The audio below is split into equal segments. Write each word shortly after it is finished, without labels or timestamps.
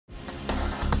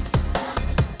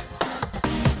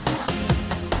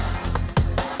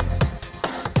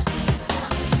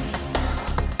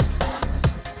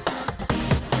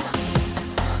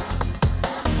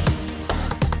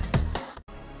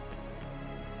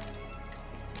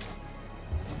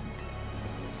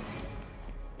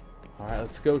Alright,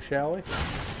 let's go, shall we?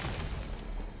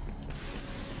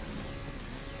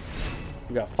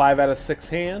 We got 5 out of 6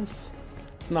 hands.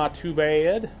 It's not too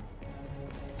bad.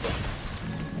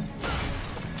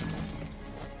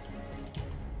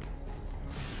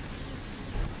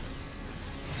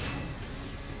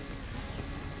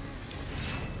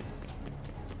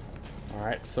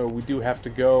 Alright, so we do have to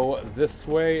go this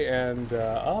way and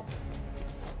up.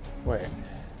 Wait.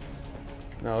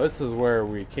 No, this is where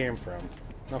we came from.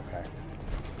 Okay.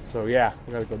 So yeah,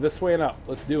 we gotta go this way and up.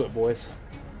 Let's do it, boys.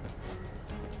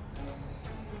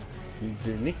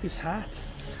 Did Nick is hot?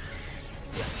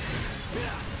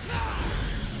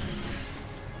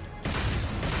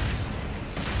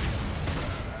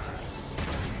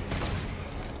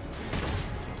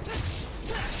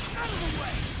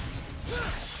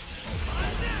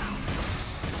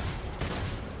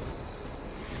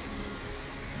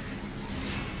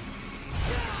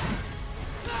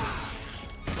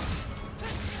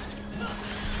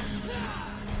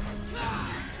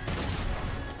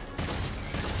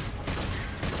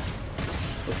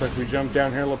 Looks like we jumped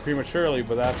down here a little prematurely,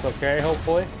 but that's okay,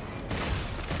 hopefully.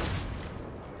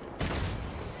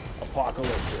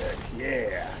 Apocalyptic,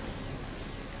 yeah.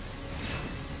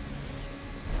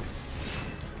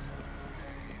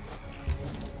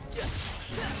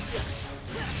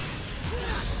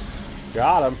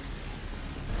 Got him.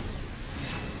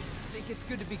 Think it's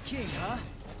good to be king, huh?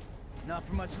 Not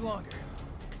for much longer.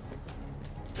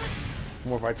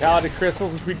 More vitality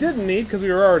crystals, which we didn't need because we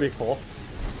were already full.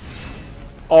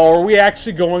 Oh, are we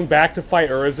actually going back to fight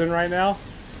Urizen right now?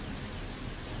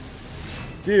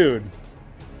 Dude.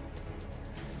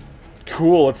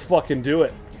 Cool, let's fucking do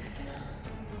it.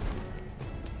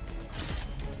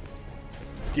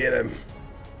 Let's get him.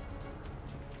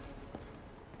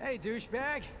 Hey,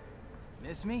 douchebag.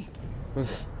 Miss me?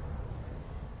 Where's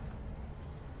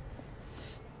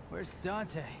Where's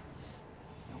Dante?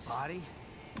 No body?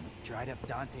 Dried up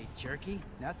Dante jerky?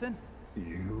 Nothing?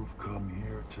 You've come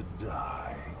here to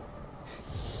die.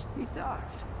 He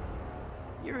talks.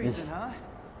 Urizen, huh?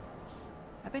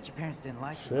 I bet your parents didn't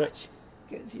like you much.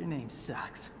 Because your name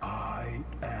sucks. I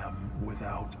am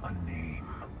without a name.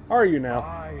 are you now?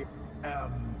 I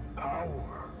am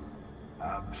power.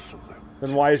 Absolute.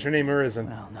 Then why is your name Urizen?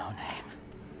 Well, no name.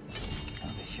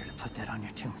 I'll be sure to put that on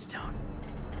your tombstone.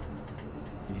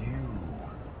 You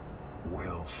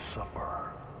will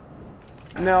suffer.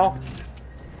 No.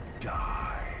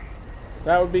 Die.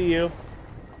 That would be you.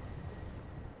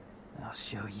 I'll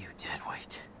show you,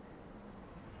 deadweight.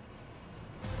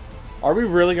 Are we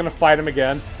really gonna fight him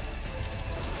again?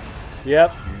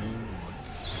 Yep.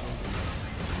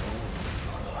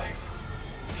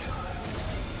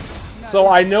 So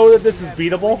I know that this is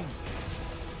beatable.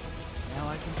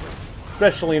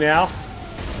 Especially now.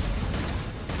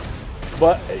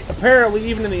 But apparently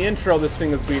even in the intro this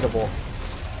thing is beatable.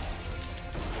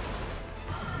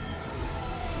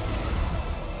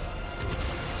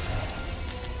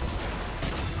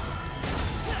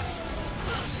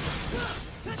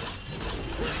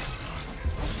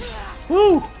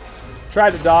 Woo!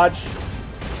 Tried to dodge.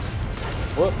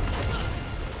 Whoop.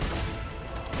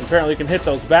 Apparently you can hit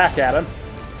those back at him.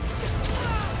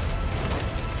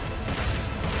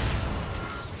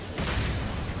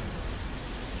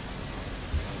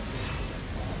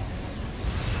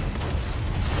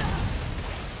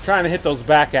 Trying to hit those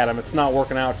back at him, it's not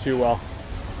working out too well.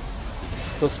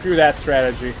 So screw that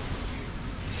strategy.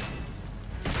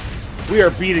 We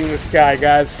are beating this guy,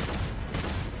 guys.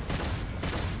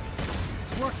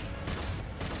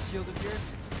 Shield of yours,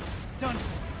 it's done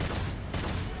for.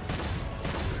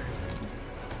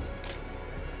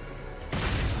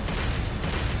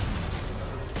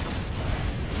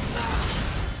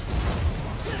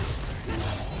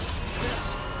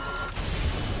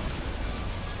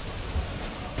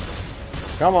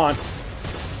 Come on.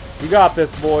 You got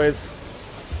this, boys.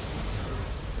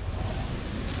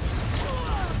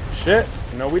 Shit.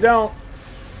 No, we don't.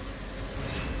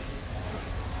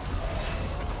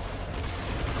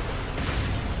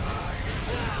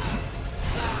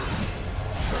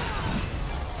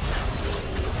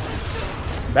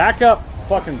 Back up.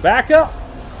 Fucking back up.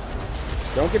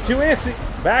 Don't get too antsy.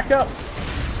 Back up.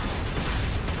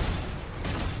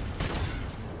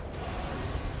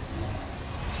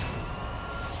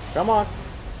 Come on.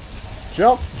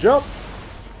 Jump, jump.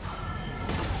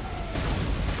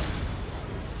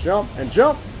 Jump and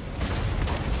jump.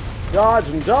 Dodge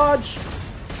and dodge.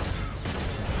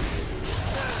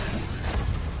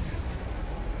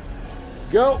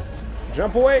 Go.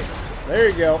 Jump away. There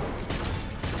you go.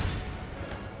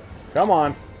 Come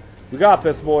on. We got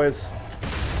this, boys.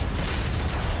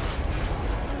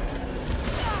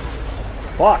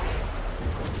 Fuck.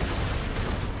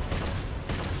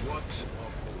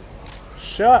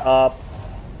 Shut up.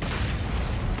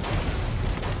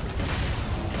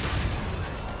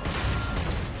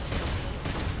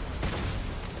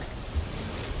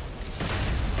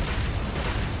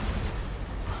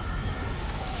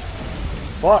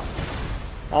 Fuck.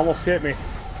 Almost hit me.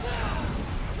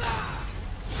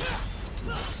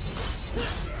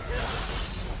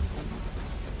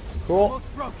 Cool.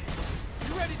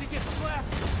 You ready to get slapped?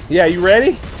 Yeah, you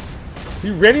ready?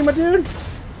 You ready, my dude?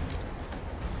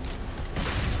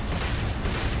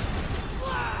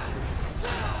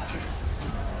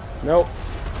 Nope.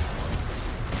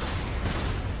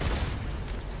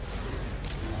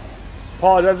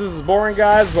 Apologize, this is boring,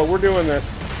 guys, but we're doing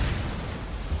this.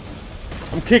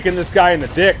 I'm kicking this guy in the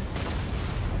dick.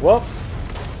 Whoop.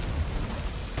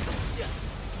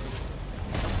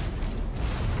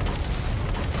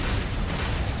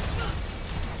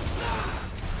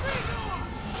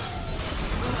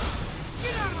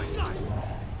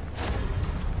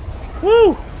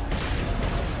 Woo!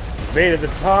 Evaded the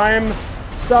time.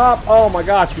 Stop. Oh my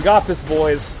gosh, we got this,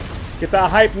 boys. Get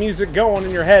that hype music going in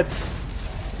your heads.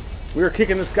 We were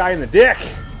kicking this guy in the dick.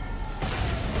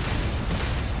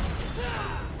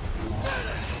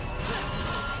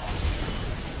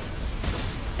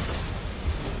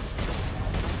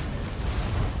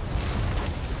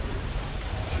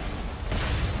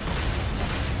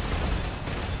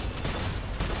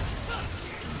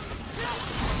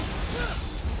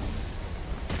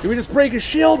 Did we just break his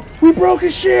shield? We broke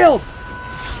his shield!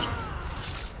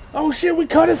 Oh shit, we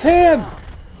cut his hand!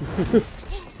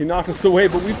 He knocked us away,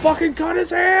 but we fucking cut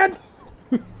his hand!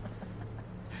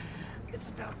 It's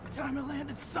about time I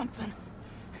landed something.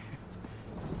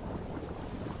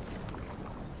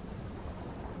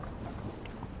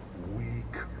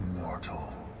 Weak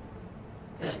mortal.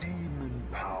 Demon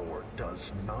power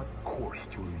does not course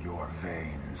through your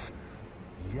veins.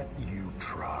 Yet you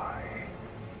try.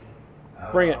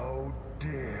 Bring it. How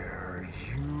dare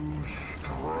you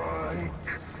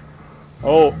strike?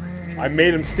 Oh, I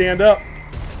made him stand up.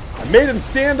 I made him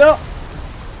stand up.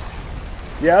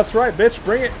 Yeah, that's right, bitch.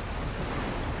 Bring it.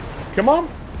 Come on.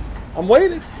 I'm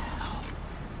waiting.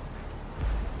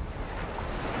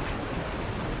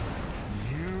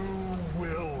 You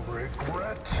will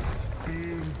regret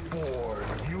being born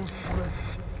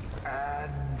useless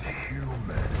and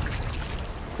human.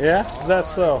 Yeah, is that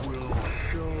so? I will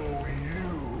show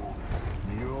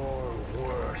you your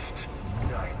worst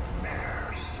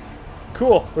nightmares.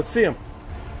 Cool. Let's see him.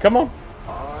 Come on.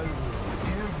 I will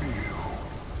give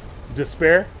you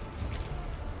Despair.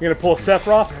 You're gonna pull a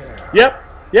Sephiroth? Yep.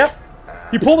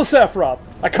 Yep. He pulled a Sephiroth.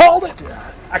 I called it.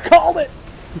 I called it.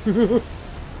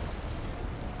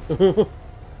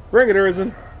 Bring it,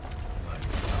 Urizen.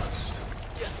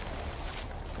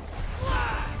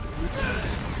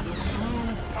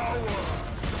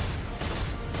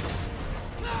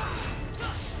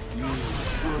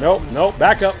 Nope, nope,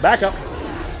 back up, back up.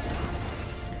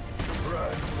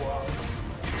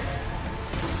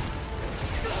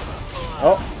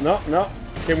 Oh, no, no.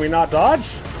 Can we not dodge?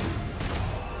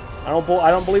 I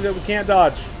don't believe that we can't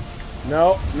dodge.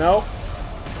 No, no.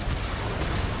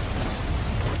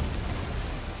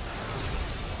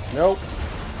 Nope.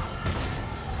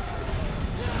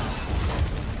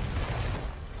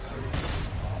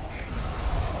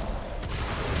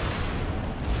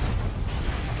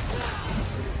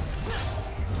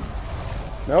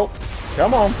 Nope.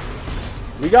 Come on.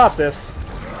 We got this.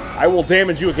 I will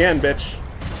damage you again, bitch.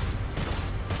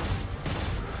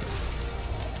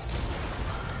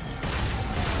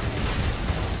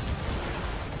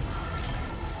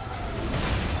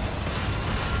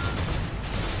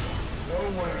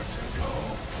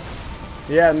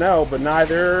 Yeah, no, but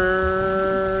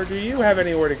neither do you have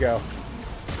anywhere to go.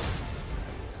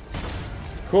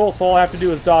 Cool, so all I have to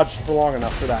do is dodge for long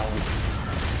enough for that one.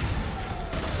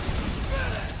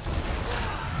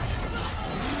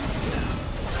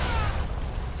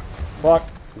 Fuck.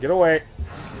 Get away.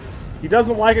 He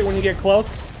doesn't like it when you get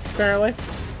close, apparently.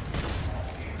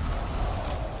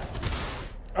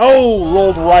 Oh,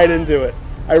 rolled right into it.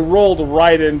 I rolled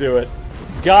right into it.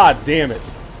 God damn it.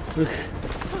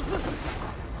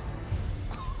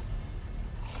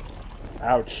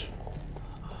 Ouch.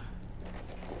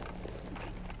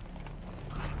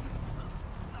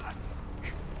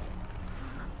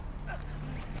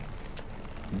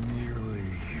 Merely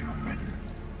human,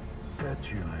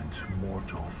 petulant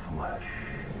mortal flesh.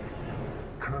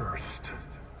 Cursed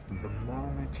the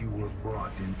moment you were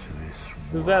brought into this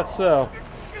world. Is that so?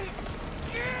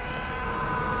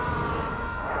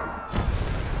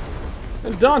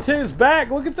 And Dante's back.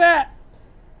 Look at that.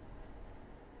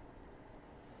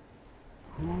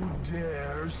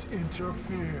 creatures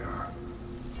interfere.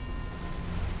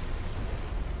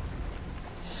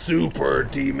 Super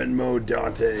Demon Mode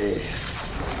Dante.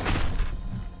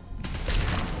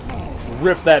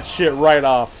 Rip that shit right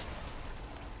off.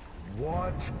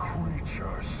 What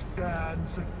creature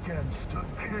stands against a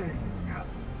king?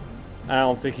 I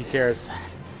don't think he cares.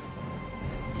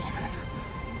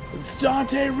 It's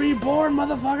Dante Reborn,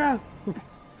 motherfucker!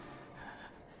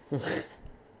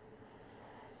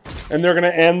 And they're gonna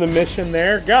end the mission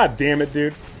there? God damn it,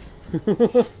 dude.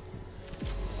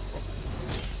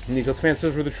 Nico's fan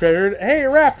says for the treasure. Hey,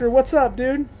 Raptor, what's up,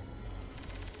 dude?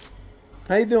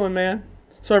 How you doing, man?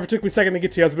 Sorry if it took me a second to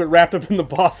get to you. I was a bit wrapped up in the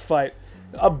boss fight.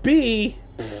 A B?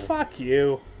 Fuck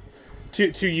you.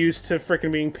 Too used to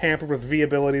freaking being pampered with V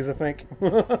abilities, I think.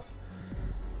 I'll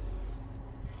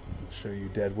show you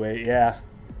dead weight. Yeah.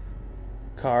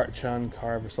 Chun,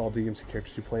 Car versus all DMC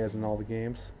characters you play as in all the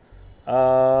games.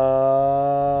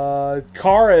 Kara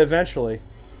eventually.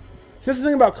 See, that's the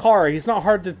thing about Kara. He's not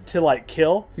hard to like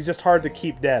kill. He's just hard to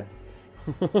keep dead.